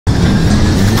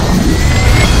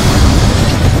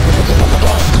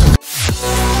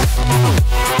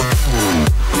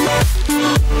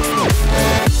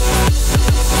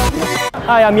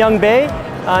Hi, I'm Young Bae.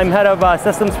 I'm head of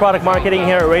systems product marketing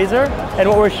here at Razer. And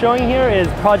what we're showing here is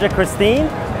Project Christine.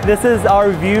 This is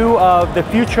our view of the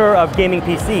future of gaming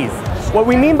PCs. What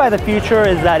we mean by the future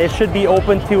is that it should be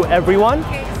open to everyone.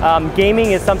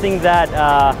 Gaming is something that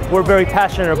we're very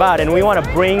passionate about, and we want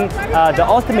to bring the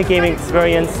ultimate gaming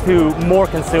experience to more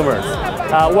consumers.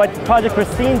 What Project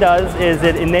Christine does is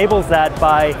it enables that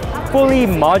by fully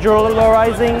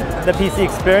modularizing the PC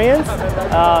experience.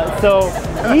 So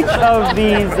each of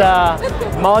these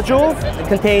modules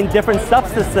contain different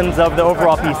subsystems of the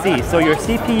overall PC. So your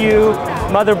CPU,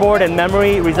 motherboard, and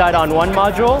memory reside on one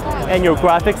module, and your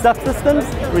graphics subsystems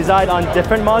reside on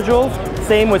different modules.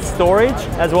 Same with storage,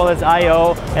 as well as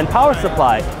I/O and power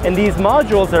supply. And these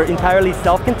modules are entirely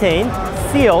self-contained,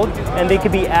 sealed, and they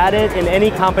can be added in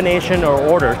any combination or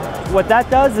order. What that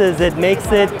does is it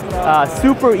makes it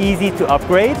super easy to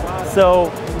upgrade.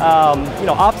 So,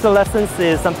 obsolescence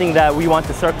is something that we want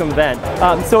to circumvent.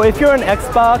 So if you're an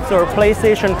Xbox or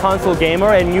PlayStation console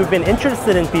gamer and you've been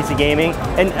interested in PC gaming,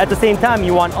 and at the same time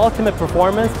you want ultimate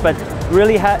performance, but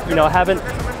really haven't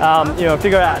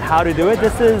figured out how to do it,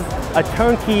 this is a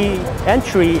turnkey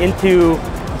entry into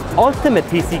ultimate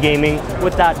PC gaming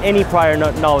without any prior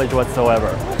knowledge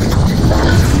whatsoever.